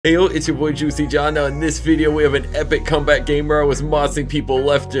Hey yo, it's your boy Juicy John. Now in this video we have an epic comeback game where I was mossing people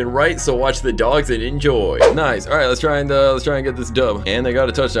left and right, so watch the dogs and enjoy. Nice. Alright, let's try and get this dub. And they got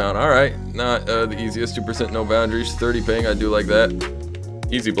a touchdown. Alright. Not the easiest. 2% no boundaries, 30 ping, I do like that.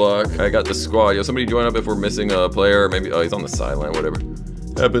 Easy block. I got the squad. Yo, somebody join up if we're missing a player, maybe he's on the sideline, whatever.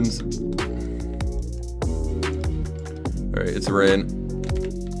 Happens. Alright, it's Rin.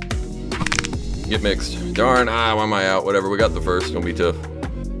 Get mixed. Darn, why am I out? Whatever, we got the first, don't be tough.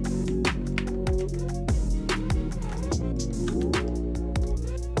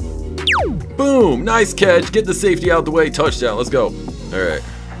 Boom! Nice catch. Get the safety out the way. Touchdown. Let's go. Alright.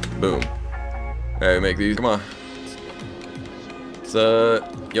 Boom. Alright, make these. Come on. It's,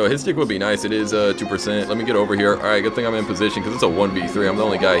 yo, his stick would be nice. It is 2%. Let me get over here. Alright, good thing I'm in position because it's a 1v3. I'm the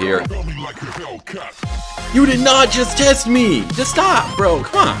only guy here. You did not just test me! Just stop, bro.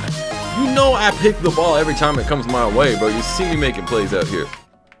 Come on. You know I pick the ball every time it comes my way, bro. You see me making plays out here.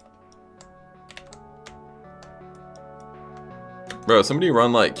 Bro, somebody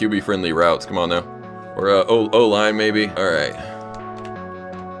run like QB friendly routes. Come on now. Or O-line maybe. Alright.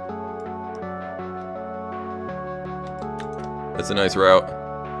 That's a nice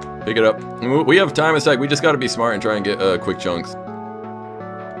route. Pick it up. We have time attack. We just gotta be smart and try and get quick chunks.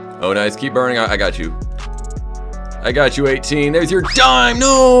 Oh nice. Keep burning. I got you. I got you, 18. There's your dime.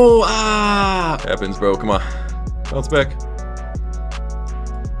 No! Happens, bro. Come on. Bounce back.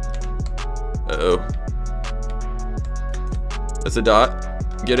 Uh-oh. That's a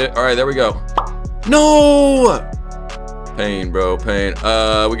dot. Get it? Alright, there we go. No! Pain, bro, pain.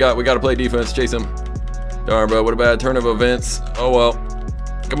 We gotta play defense. Chase him. Darn, bro, what a bad turn of events. Oh well.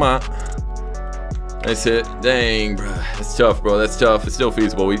 Come on. Nice hit. Dang, bro. That's tough, bro. That's tough. It's still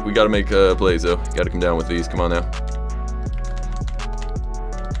feasible. We gotta make plays though. Gotta come down with these. Come on now.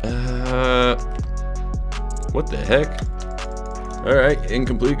 What the heck? Alright,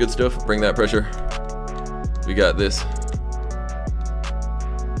 incomplete. Good stuff. Bring that pressure. We got this.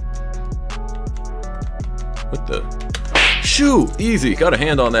 What the? Shoot! Easy. Got a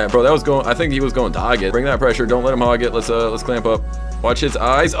hand on that, bro. That was going. I think he was going to hog it. Bring that pressure. Don't let him hog it. Let's clamp up. Watch his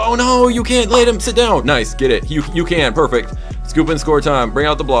eyes. Oh no! You can't let him sit down. Nice. Get it. You can. Perfect. Scoop and score time. Bring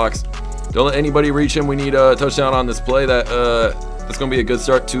out the blocks. Don't let anybody reach him. We need a touchdown on this play. That's gonna be a good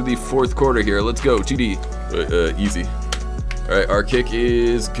start to the fourth quarter here. Let's go. TD. Easy. All right. Our kick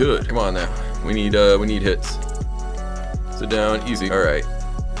is good. Come on now. We need hits. Sit down. Easy. All right.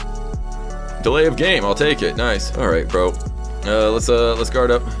 Delay of game, I'll take it. Nice. All right, bro. Let's guard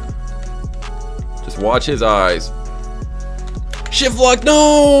up. Just watch his eyes. Shift lock,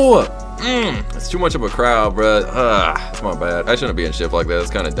 no! It's too much of a crowd, bro. That's my bad. I shouldn't be in shift like that. That's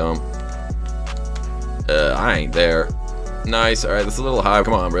kind of dumb. I ain't there. Nice. All right, that's a little high.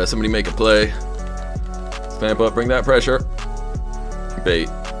 Come on, bro. Somebody make a play. Stamp up. Bring that pressure. Bait.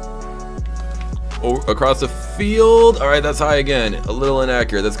 Oh, across the field. All right, that's high again. A little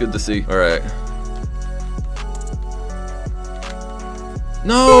inaccurate. That's good to see. All right.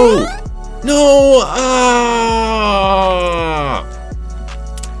 No! No!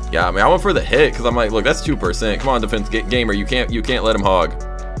 Yeah, I mean, I went for the hit because I'm like, look, that's 2%. Come on, defense gamer. You can't let him hog.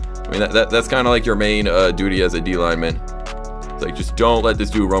 I mean, that's kind of like your main duty as a D lineman. It's like, just don't let this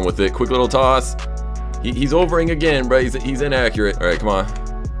dude run with it. Quick little toss. He's overing again, bro. He's inaccurate. All right, come on.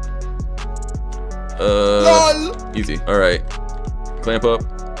 Easy. All right. Clamp up.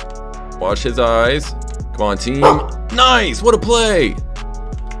 Watch his eyes. Come on, team. Nice. What a play.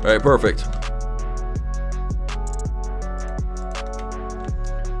 All right, perfect.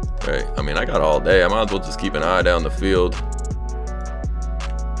 All right. I mean, I got all day. I might as well just keep an eye down the field.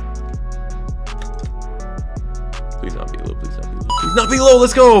 Please not be low. Please not be low. Please not be low.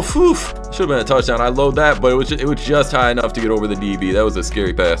 Let's go. Whew. Should have been a touchdown. I load that, but it was just high enough to get over the DB. That was a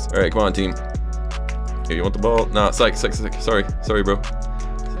scary pass. All right, come on, team. Here, you want the ball? Nah, psych. Sorry, bro.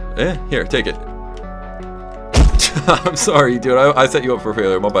 Here, take it. I'm sorry, dude. I set you up for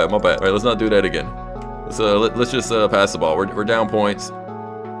failure. My bad. All right, let's not do that again. Let's just pass the ball. We're down points.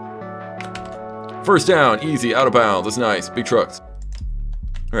 First down, easy, out of bounds. That's nice. Big trucks.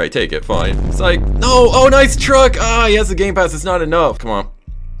 All right, take it. Fine. It's like, no. Oh, nice truck. He has the game pass. It's not enough. Come on.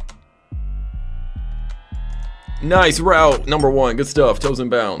 Nice route. Number 1. Good stuff. Toes in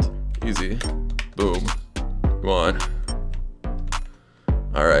bounds. Easy. Boom. Come on.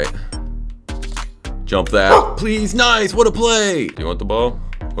 All right. Jump that. Please. Nice. What a play. Do you want the ball?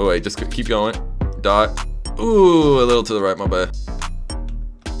 Oh, wait. Just keep going. Dot. Ooh, a little to the right. My bad.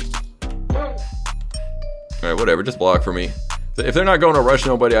 All right, whatever. Just block for me. If they're not going to rush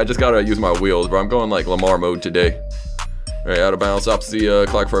nobody, I just got to use my wheels, bro. I'm going like Lamar mode today. All right, out of bounds. Stops the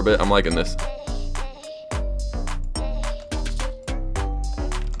clock for a bit. I'm liking this.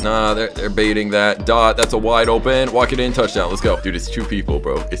 Nah, they're baiting that. Dot, that's a wide open. Walk it in, touchdown. Let's go. Dude, it's 2 people,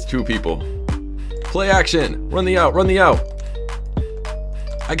 bro. It's 2 people. Play action. Run the out. Run the out.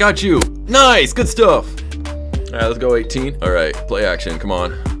 I got you. Nice. Good stuff. All right, let's go 18. All right, play action. Come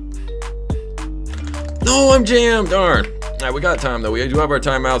on. No, I'm jammed. Darn. All right, we got time though. We do have our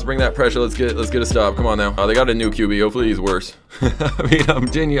timeouts. Bring that pressure. Let's get a stop. Come on now. They got a new QB. Hopefully he's worse. I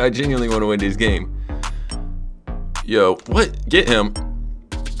mean, I genuinely want to win this game. Yo, what? Get him.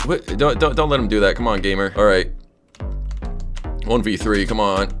 What? Don't let him do that. Come on, gamer. All right. 1v3. Come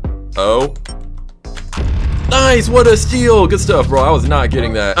on. Oh. Nice. What a steal. Good stuff, bro. I was not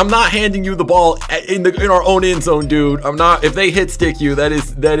getting that. I'm not handing you the ball in our own end zone, dude. I'm not. If they hit stick you, that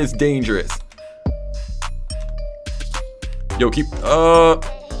is dangerous. Yo, keep,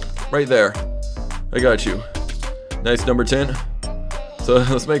 right there. I got you. Nice, number 10. So,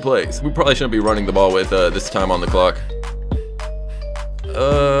 let's make plays. We probably shouldn't be running the ball with, this time on the clock.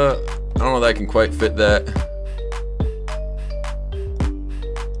 I don't know that I can quite fit that.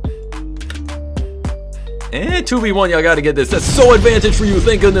 And 2v1, y'all gotta get this. That's so advantage for you.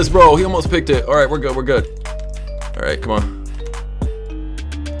 Thank goodness, bro. He almost picked it. All right, we're good, we're good. All right, come on.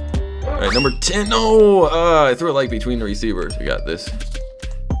 All right, number 10. No, I threw it like between the receivers. We got this.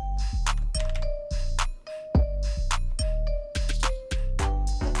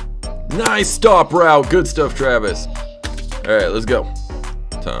 Nice stop route. Good stuff, Travis. All right, let's go.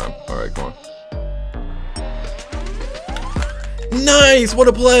 Time. All right, come on. Nice. What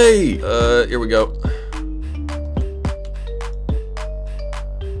a play. Here we go.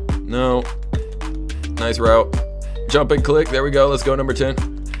 No. Nice route. Jump and click. There we go. Let's go, number 10.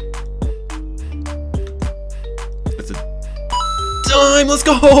 It's a dime. Let's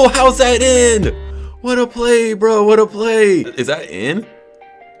go. How's that in? What a play, bro. What a play. Is that in?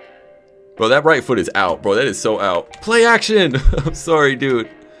 Bro, that right foot is out, bro. That is so out. Play action. I'm sorry, dude.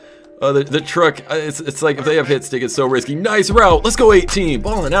 The truck, it's like if they have hit stick, it's so risky. Nice route. Let's go 18.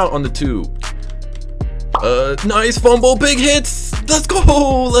 Balling out on the 2. Nice fumble. Big hits. Let's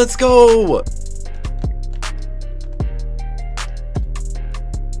go. Let's go.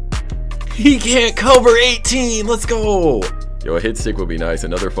 He can't cover 18. Let's go. Yo, a hit stick would be nice.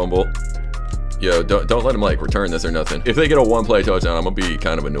 Another fumble. Yo, don't let him like return this or nothing. If they get a 1-play touchdown, I'm gonna be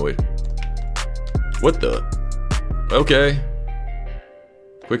kind of annoyed. What the? Okay.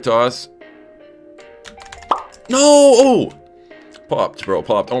 Quick toss. No! Oh! Popped, bro.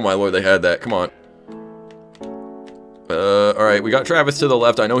 Popped. Oh my lord, they had that. Come on. Alright, we got Travis to the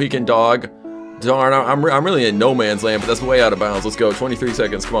left. I know he can dog. Darn, I'm really in no man's land, but that's way out of bounds. Let's go. 23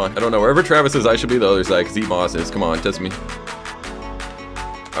 seconds. Come on. I don't know. Wherever Travis is, I should be the other side because he boss is. Come on, test me.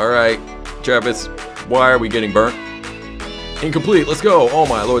 Alright. Travis, why are we getting burnt? Incomplete. Let's go. Oh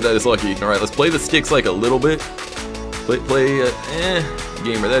my lord, that is lucky. All right, let's play the sticks like a little bit.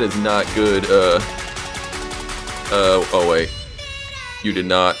 Gamer, that is not good. Oh wait. You did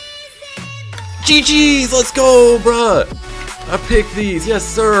not. GG's, let's go, bruh. I picked these. Yes,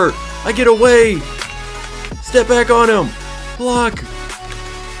 sir. I get away. Step back on him. Block.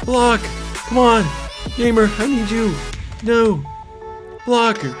 Block. Come on. Gamer, I need you. No.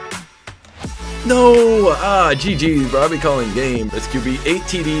 Block. No! GG's, bro. I be calling game. That's QB. 8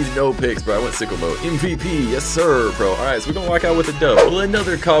 TDs, no picks, bro. I went sickle mode. MVP, yes, sir, bro. Alright, so we're gonna walk out with a dub. Well,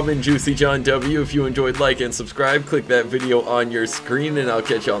 another common Juicy John W. If you enjoyed, like and subscribe. Click that video on your screen, and I'll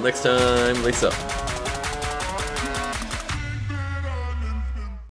catch y'all next time. Lace up.